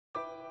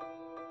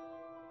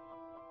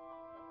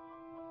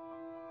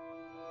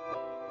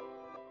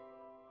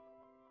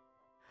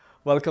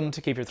Welcome to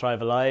Keep Your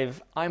Thrive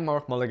Alive. I'm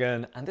Mark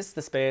Mulligan, and this is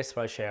the space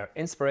where I share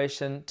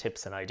inspiration,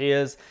 tips and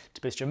ideas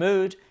to boost your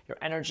mood, your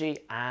energy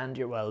and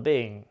your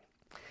well-being.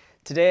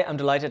 Today I'm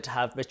delighted to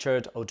have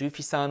Richard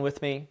Odufisan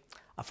with me.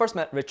 I first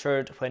met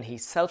Richard when he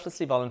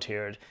selflessly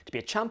volunteered to be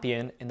a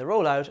champion in the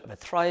rollout of a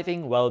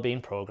thriving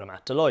well-being programme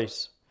at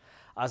Deloitte.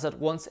 I was at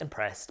once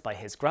impressed by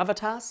his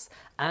gravitas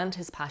and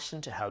his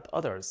passion to help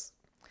others.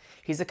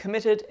 He's a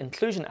committed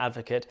inclusion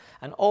advocate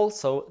and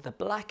also the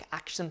Black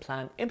Action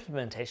Plan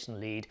implementation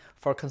lead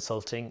for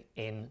consulting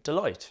in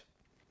Deloitte.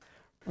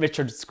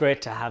 Richard, it's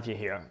great to have you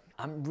here.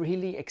 I'm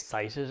really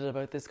excited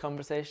about this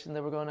conversation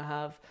that we're going to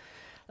have.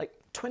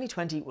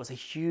 2020 was a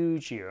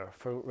huge year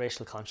for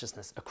racial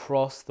consciousness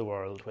across the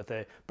world with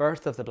the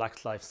birth of the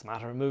Black Lives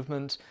Matter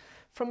movement.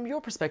 From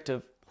your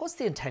perspective, what's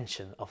the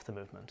intention of the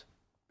movement?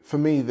 For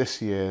me,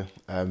 this year,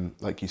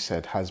 like you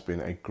said, has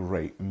been a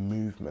great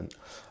movement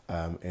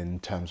in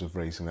terms of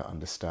raising that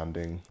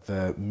understanding.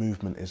 The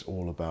movement is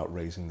all about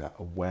raising that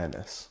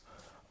awareness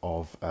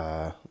of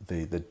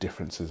the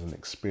differences and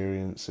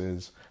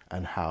experiences,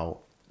 and how,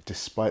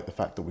 despite the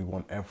fact that we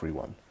want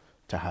everyone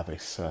to have a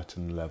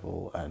certain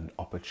level and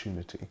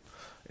opportunity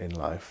in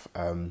life,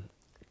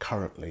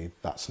 currently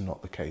that's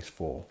not the case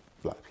for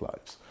Black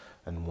lives,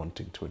 and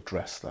wanting to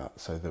address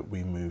that so that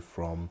we move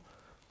from,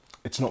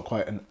 it's not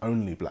quite an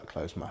only Black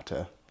Lives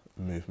Matter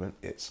movement,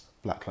 it's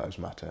Black Lives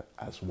Matter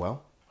as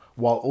well.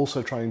 While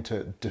also trying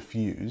to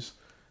diffuse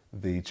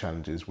the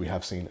challenges, we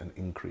have seen an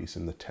increase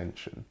in the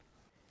tension.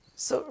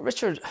 So,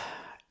 Richard,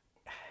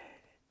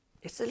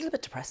 it's a little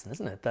bit depressing,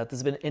 isn't it? That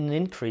there's been an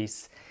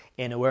increase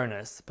in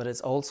awareness, but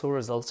it's also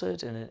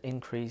resulted in an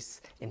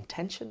increase in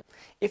tension.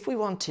 If we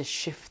want to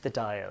shift the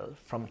dial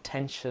from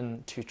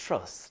tension to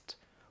trust,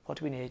 what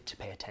do we need to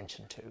pay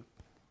attention to?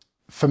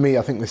 For me,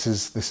 I think this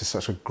is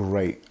such a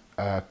great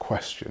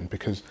question,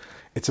 because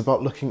it's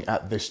about looking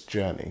at this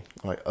journey.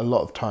 Like, a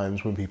lot of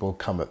times when people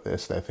come at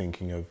this, they're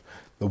thinking of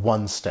the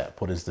one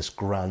step, what is this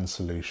grand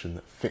solution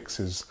that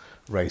fixes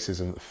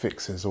racism, that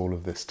fixes all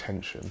of this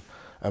tension.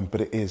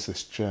 But it is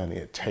this journey,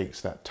 it takes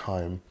that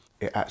time.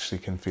 It actually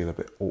can feel a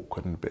bit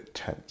awkward and a bit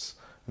tense.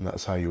 And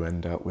that's how you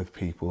end up with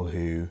people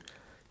who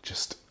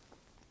just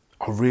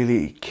are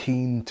really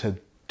keen to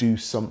do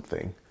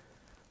something,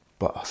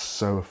 but are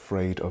so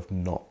afraid of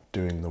not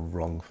doing the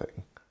wrong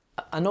thing.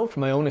 I know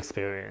from my own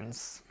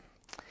experience,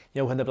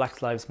 when the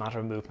Black Lives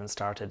Matter movement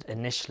started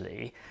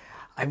initially,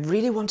 I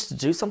really wanted to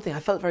do something. I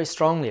felt very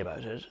strongly about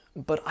it,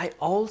 but I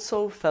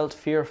also felt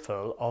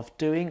fearful of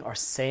doing or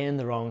saying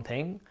the wrong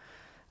thing.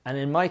 And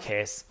in my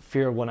case,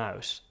 fear won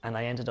out and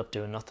I ended up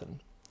doing nothing.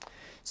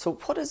 So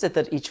what is it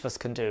that each of us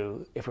can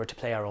do if we're to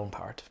play our own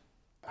part?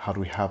 How do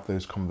we have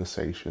those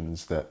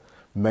conversations that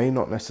may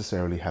not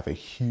necessarily have a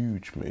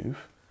huge move,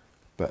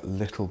 but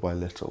little by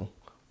little,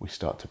 we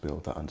start to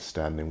build that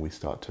understanding, we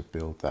start to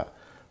build that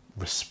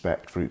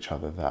respect for each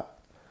other, that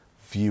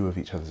view of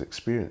each other's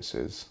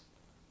experiences,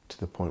 to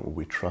the point where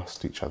we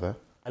trust each other.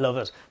 I love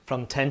it.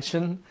 From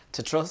tension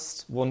to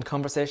trust, one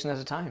conversation at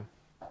a time.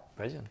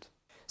 Brilliant.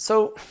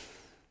 So,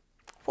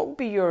 what would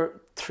be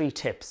your 3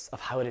 tips of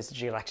how it is that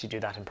you'll actually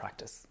do that in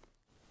practice?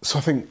 So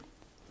I think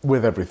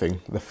with everything,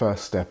 the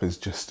first step is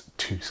just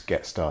to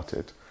get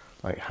started.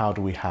 Like, how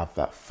do we have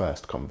that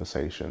first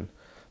conversation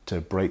to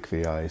break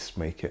the ice,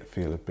 make it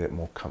feel a bit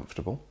more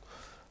comfortable?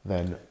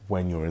 Then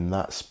when you're in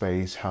that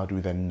space, how do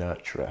we then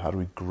nurture it? How do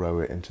we grow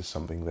it into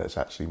something that's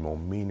actually more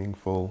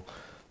meaningful,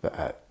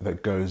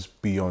 that goes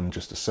beyond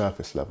just a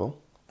surface level?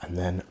 And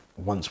then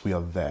once we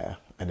are there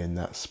and in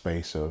that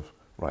space of,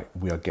 right,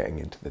 we are getting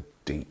into the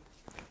deep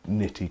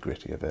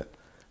nitty-gritty of it,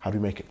 how do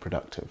we make it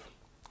productive?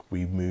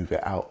 We move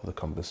it out of the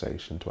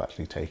conversation to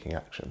actually taking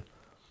action.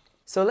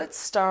 So let's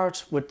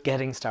start with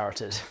getting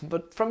started.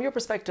 But from your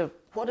perspective,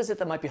 what is it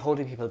that might be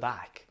holding people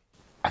back?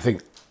 I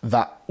think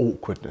that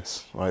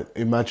awkwardness, right?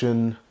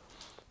 Imagine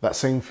that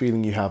same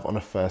feeling you have on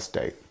a first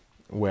date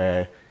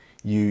where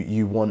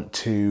you want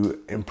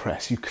to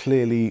impress. You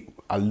clearly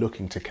are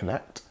looking to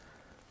connect,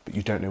 but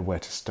you don't know where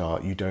to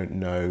start. You don't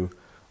know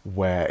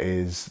where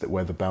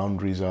the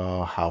boundaries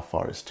are, how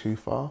far is too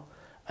far.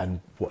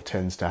 And what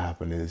tends to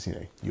happen is,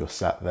 you're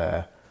sat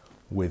there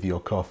with your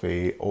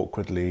coffee,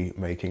 awkwardly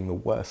making the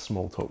worst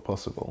small talk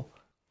possible.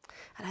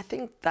 And I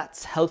think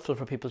that's helpful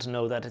for people to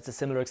know that it's a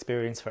similar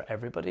experience for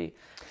everybody.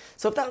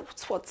 So if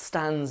that's what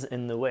stands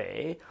in the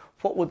way,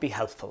 what would be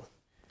helpful?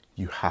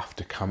 You have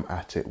to come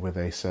at it with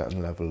a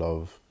certain level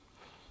of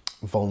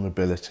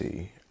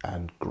vulnerability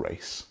and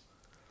grace,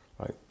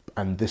 right?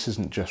 And this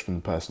isn't just from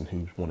the person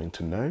who's wanting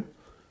to know,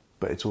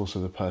 but it's also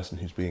the person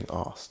who's being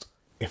asked.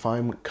 If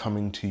I'm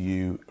coming to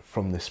you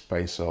from this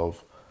space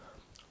of,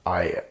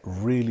 I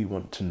really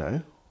want to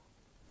know,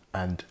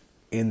 and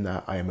in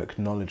that I am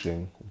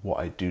acknowledging what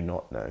I do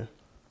not know,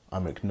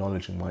 I'm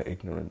acknowledging my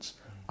ignorance,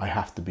 I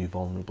have to be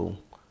vulnerable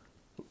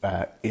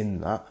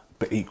in that,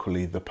 but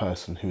equally the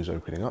person who's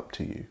opening up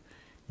to you,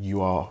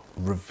 you are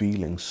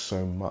revealing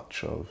so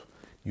much of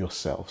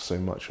yourself, so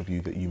much of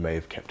you that you may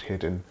have kept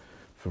hidden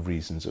for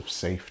reasons of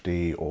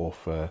safety or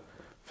for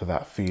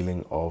that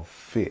feeling of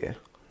fear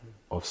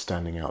of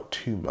standing out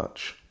too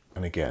much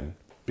and again,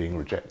 being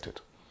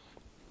rejected.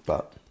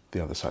 But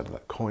the other side of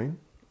that coin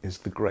is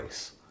the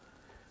grace,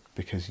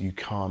 because you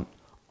can't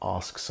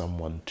ask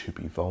someone to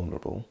be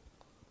vulnerable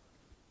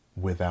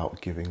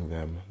without giving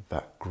them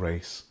that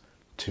grace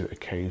to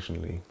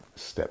occasionally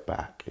step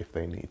back if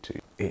they need to.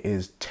 It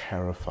is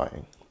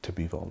terrifying to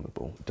be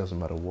vulnerable. It doesn't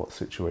matter what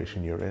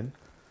situation you're in.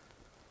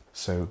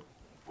 So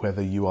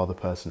whether you are the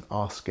person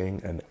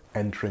asking and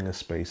entering a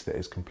space that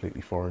is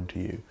completely foreign to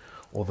you,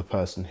 or the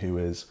person who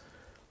is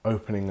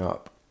opening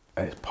up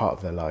a part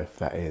of their life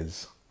that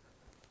is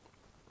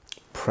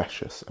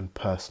precious and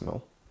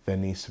personal, there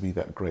needs to be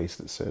that grace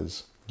that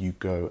says, you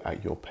go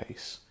at your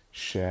pace.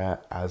 Share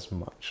as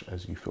much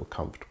as you feel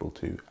comfortable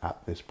to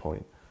at this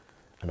point,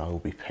 and I will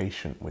be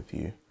patient with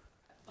you.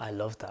 I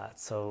love that.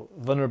 So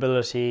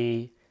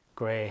vulnerability,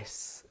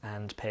 grace,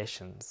 and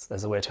patience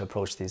as a way to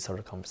approach these sort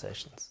of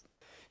conversations.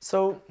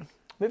 So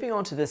moving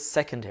on to this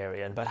second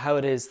area about how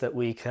it is that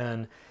we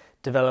can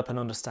develop an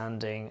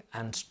understanding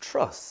and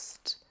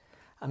trust.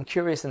 I'm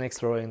curious in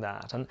exploring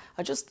that. And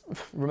I just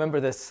remember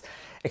this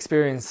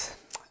experience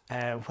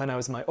when I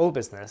was in my old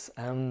business,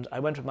 and I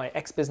went with my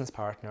ex-business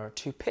partner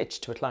to pitch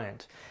to a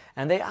client.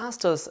 And they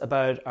asked us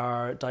about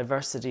our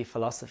diversity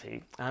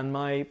philosophy. And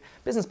my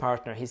business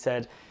partner, he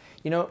said,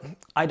 you know,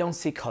 I don't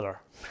see colour,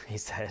 he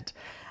said.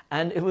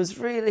 And it was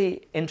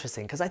really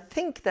interesting because I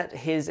think that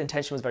his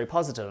intention was very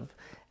positive,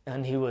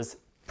 and he was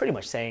pretty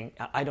much saying,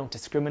 I don't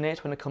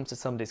discriminate when it comes to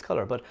somebody's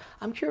colour. But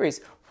I'm curious,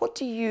 what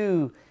do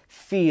you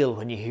feel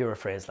when you hear a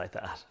phrase like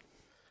that?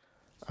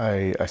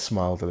 I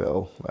smiled a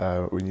little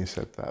when you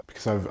said that,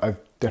 because I've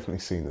definitely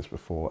seen this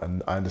before,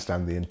 and I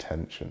understand the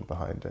intention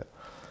behind it.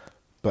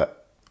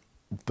 But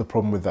the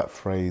problem with that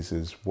phrase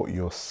is what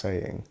you're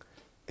saying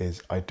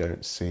is, I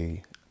don't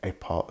see a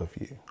part of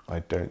you.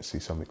 I don't see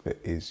something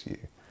that is you.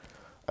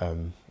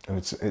 And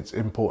it's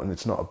important.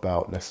 It's not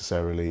about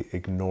necessarily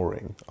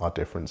ignoring our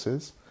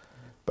differences,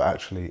 but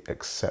actually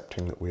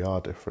accepting that we are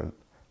different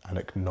and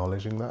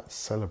acknowledging that,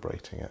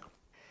 celebrating it.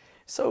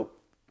 So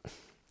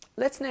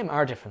let's name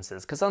our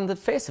differences, because on the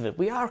face of it,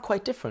 we are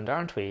quite different,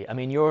 aren't we? I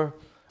mean,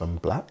 I'm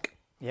black.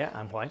 Yeah,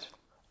 I'm white.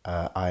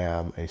 I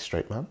am a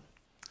straight man.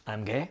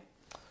 I'm gay.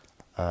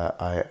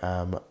 I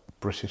am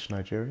British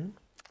Nigerian.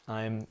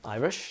 I'm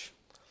Irish.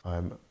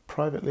 I'm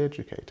privately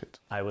educated.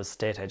 I was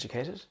state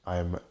educated.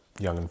 I'm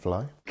young and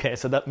fly. Okay,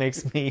 so that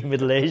makes me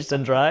middle-aged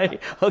and dry.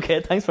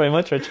 Okay, thanks very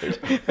much, Richard.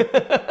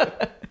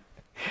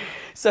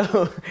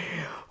 So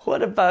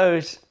what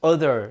about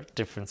other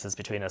differences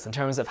between us in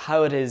terms of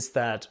how it is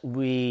that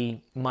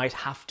we might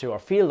have to, or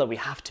feel that we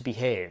have to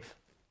behave?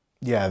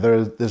 Yeah,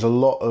 there's a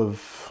lot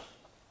of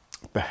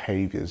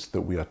behaviours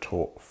that we are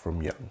taught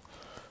from young.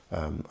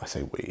 I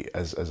say we,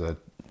 as a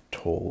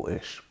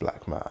tall-ish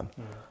black man,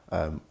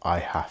 I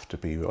have to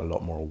be a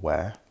lot more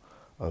aware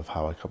of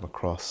how I come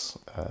across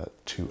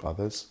to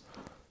others.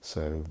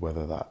 So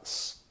whether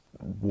that's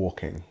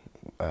walking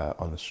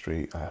on the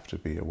street, I have to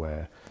be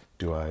aware.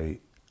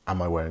 Am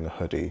I wearing a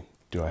hoodie?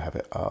 Do I have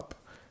it up?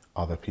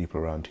 Are there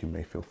people around who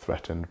may feel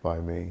threatened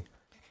by me?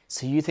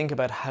 So you think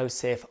about how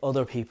safe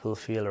other people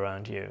feel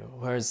around you.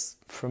 Whereas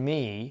for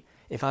me,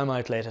 if I'm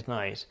out late at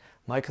night,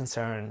 my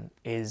concern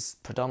is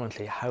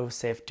predominantly how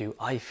safe do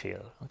I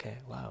feel? Okay,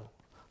 wow.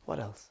 What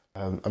else?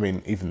 I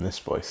mean, even this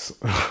voice,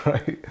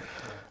 right?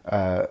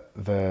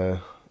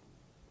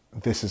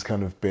 This has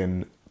kind of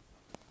been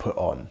put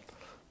on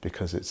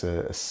because it's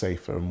a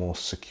safer, more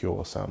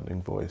secure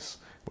sounding voice.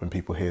 When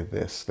people hear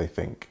this, they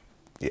think,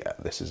 yeah,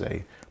 this is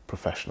a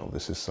professional.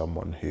 This is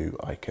someone who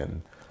I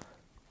can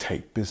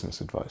take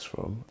business advice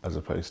from, as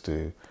opposed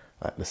to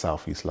like the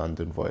South East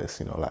London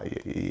voice, you know,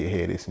 like you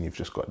hear this and you've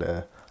just got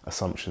the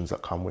assumptions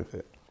that come with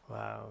it.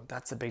 Wow,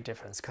 that's a big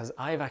difference, because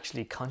I've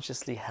actually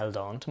consciously held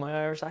on to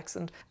my Irish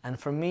accent, and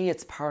for me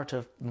it's part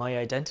of my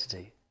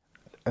identity.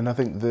 And I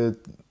think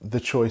the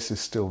choice is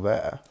still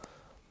there,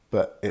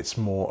 but it's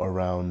more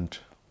around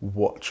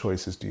what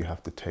choices do you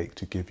have to take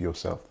to give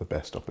yourself the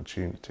best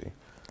opportunity.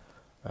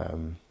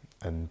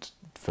 And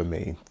for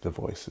me, the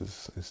voice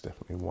is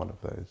definitely one of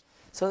those.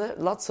 So there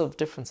are lots of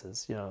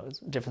differences, you know,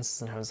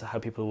 differences in terms of how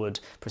people would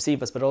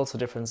perceive us, but also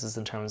differences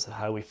in terms of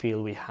how we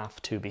feel we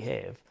have to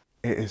behave.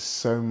 It is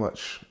so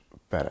much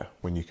better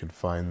when you can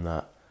find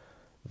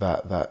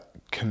that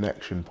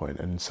connection point,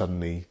 and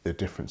suddenly the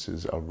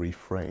differences are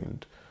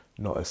reframed,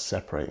 not as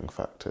separating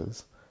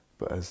factors,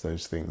 but as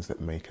those things that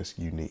make us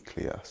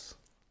uniquely us.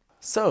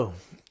 So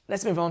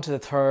let's move on to the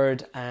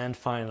third and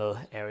final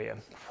area.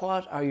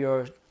 What are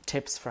your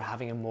tips for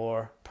having a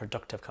more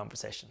productive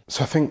conversation?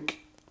 So I think,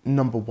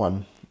 number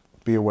one,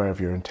 be aware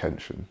of your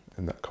intention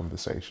in that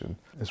conversation.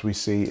 As we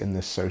see in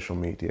this social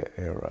media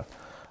era,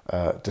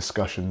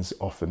 discussions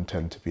often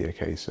tend to be a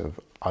case of,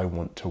 I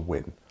want to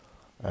win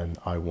and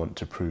I want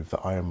to prove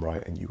that I am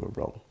right and you are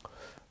wrong.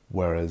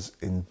 Whereas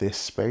in this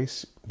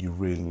space, you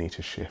really need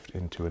to shift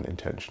into an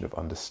intention of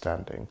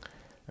understanding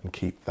and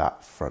keep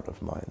that front of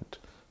mind.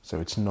 So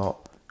it's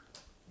not,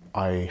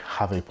 I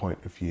have a point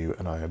of view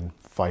and I am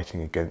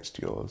fighting against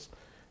yours.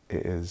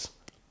 It is,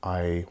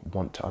 I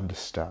want to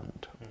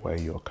understand where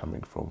you're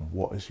coming from.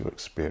 What is your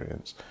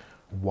experience?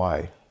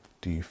 why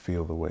do you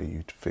feel the way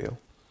you feel?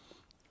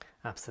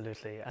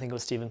 Absolutely. I think it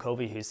was Stephen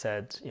Covey who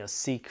said,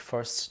 seek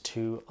first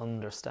to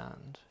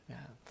understand. Yeah.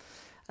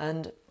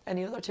 And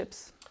any other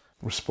tips?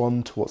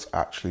 Respond to what's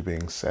actually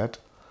being said,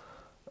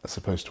 as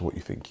opposed to what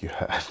you think you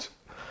heard.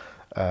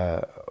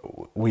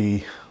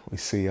 We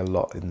see a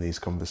lot in these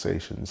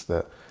conversations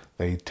that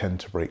they tend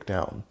to break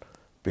down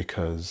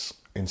because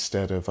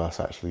instead of us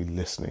actually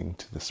listening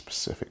to the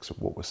specifics of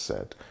what was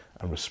said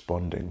and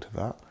responding to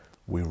that,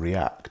 we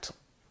react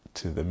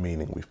to the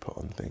meaning we've put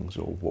on things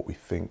or what we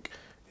think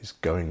is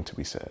going to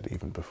be said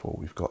even before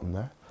we've gotten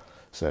there.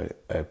 So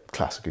a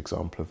classic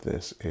example of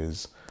this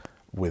is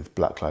with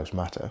Black Lives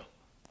Matter.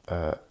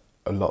 A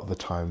lot of the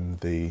time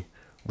the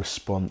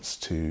response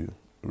to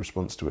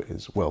it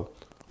is, well,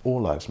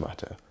 all lives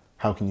matter.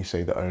 How can you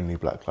say that only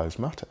Black Lives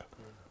Matter?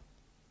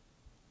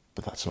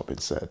 But that's not been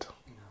said.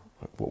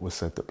 No. What was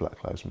said that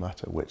Black Lives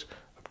Matter, which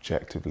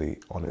objectively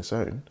on its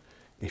own,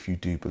 if you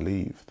do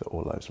believe that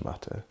all lives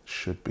matter,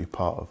 should be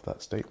part of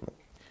that statement.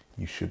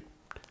 You should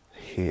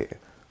hear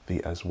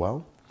the as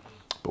well.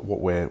 But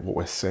what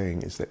we're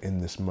saying is that in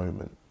this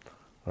moment,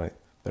 right,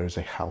 there is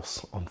a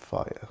house on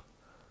fire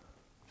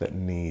that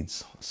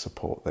needs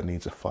support, that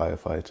needs a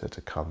firefighter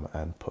to come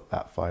and put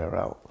that fire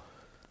out.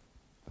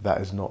 That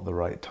is not the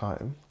right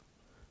time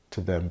to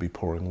then be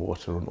pouring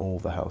water on all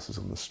the houses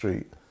on the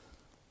street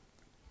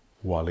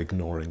while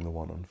ignoring the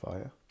one on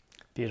fire.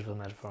 Beautiful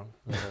metaphor.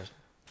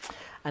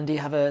 And do you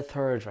have a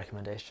third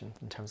recommendation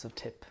in terms of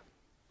tip?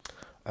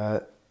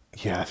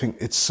 Yeah, I think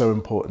it's so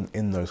important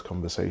in those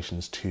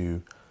conversations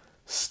to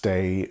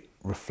stay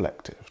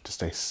reflective, to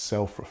stay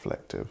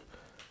self-reflective,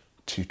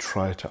 to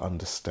try to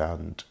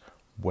understand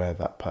where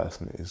that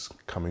person is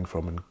coming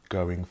from and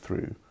going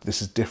through.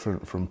 This is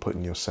different from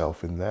putting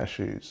yourself in their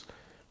shoes,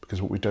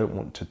 because what we don't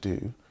want to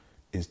do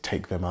is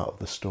take them out of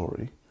the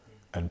story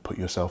and put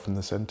yourself in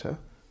the centre,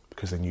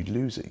 because then you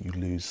lose it. You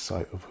lose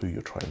sight of who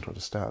you're trying to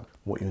understand.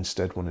 What you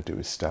instead want to do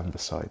is stand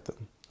beside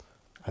them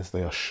as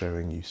they are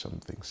showing you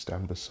something.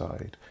 Stand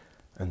beside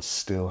and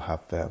still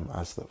have them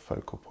as that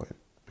focal point,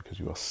 because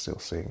you are still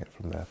seeing it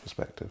from their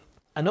perspective.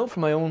 I know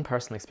from my own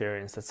personal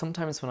experience that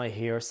sometimes when I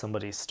hear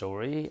somebody's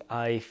story,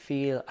 I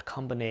feel a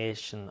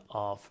combination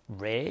of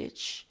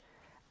rage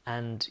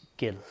and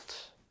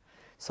guilt.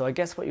 So I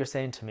guess what you're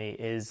saying to me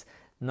is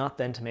not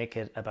then to make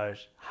it about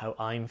how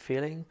I'm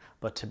feeling,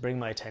 but to bring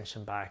my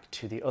attention back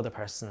to the other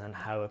person and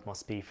how it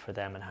must be for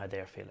them and how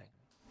they're feeling.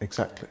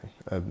 Exactly.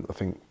 I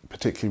think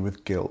particularly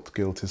with guilt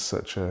is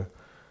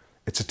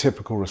it's a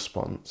typical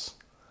response,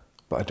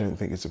 but I don't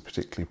think it's a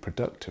particularly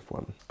productive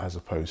one, as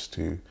opposed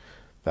to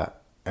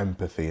that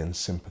empathy and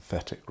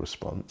sympathetic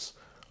response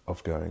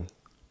of going,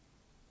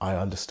 I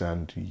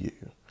understand you.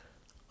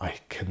 I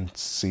can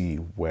see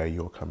where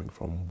you're coming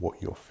from,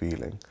 what you're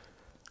feeling,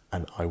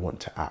 and I want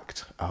to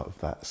act out of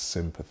that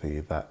sympathy,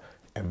 that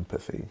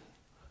empathy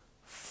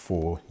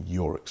for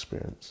your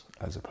experience,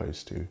 as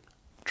opposed to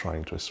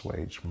trying to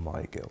assuage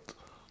my guilt.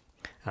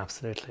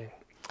 Absolutely.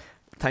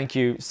 Thank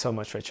you so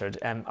much, Richard.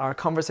 Our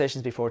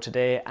conversations before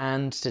today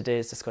and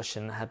today's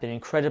discussion have been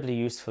incredibly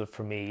useful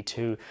for me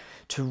to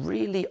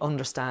really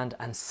understand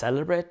and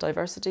celebrate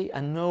diversity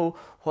and know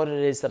what it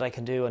is that I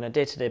can do on a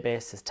day-to-day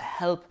basis to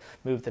help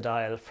move the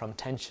dial from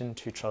tension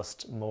to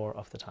trust more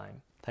of the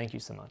time. Thank you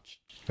so much.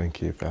 Thank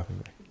you for having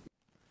me.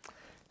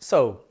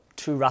 So,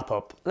 to wrap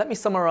up, let me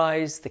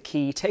summarize the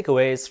key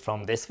takeaways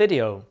from this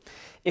video.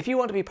 If you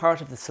want to be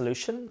part of the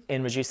solution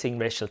in reducing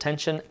racial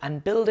tension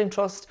and building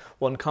trust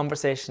one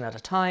conversation at a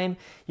time,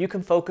 you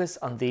can focus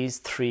on these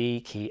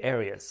 3 key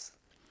areas.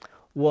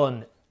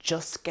 1.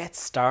 Just get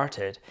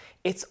started.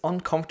 It's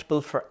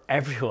uncomfortable for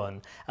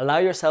everyone. Allow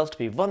yourself to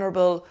be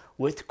vulnerable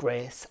with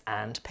grace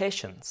and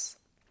patience.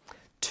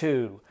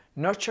 2.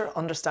 Nurture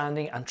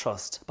understanding and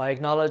trust by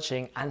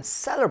acknowledging and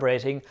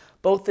celebrating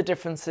both the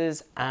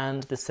differences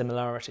and the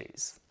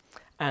similarities.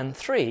 And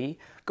 3,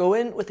 go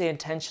in with the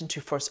intention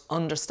to first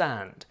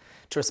understand,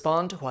 to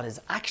respond to what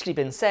has actually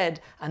been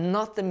said and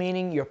not the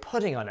meaning you're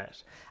putting on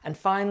it. And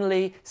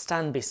finally,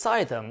 stand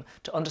beside them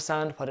to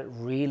understand what it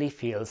really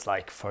feels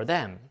like for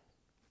them.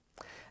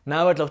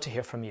 Now I'd love to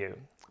hear from you.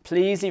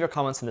 Please leave your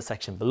comments in the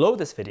section below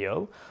this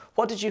video.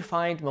 What did you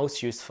find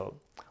most useful?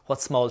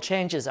 What small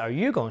changes are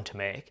you going to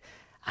make?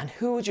 And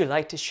who would you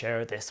like to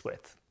share this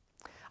with?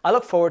 I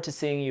look forward to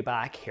seeing you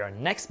back here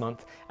next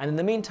month, and in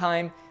the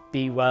meantime,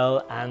 be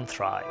well and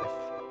thrive.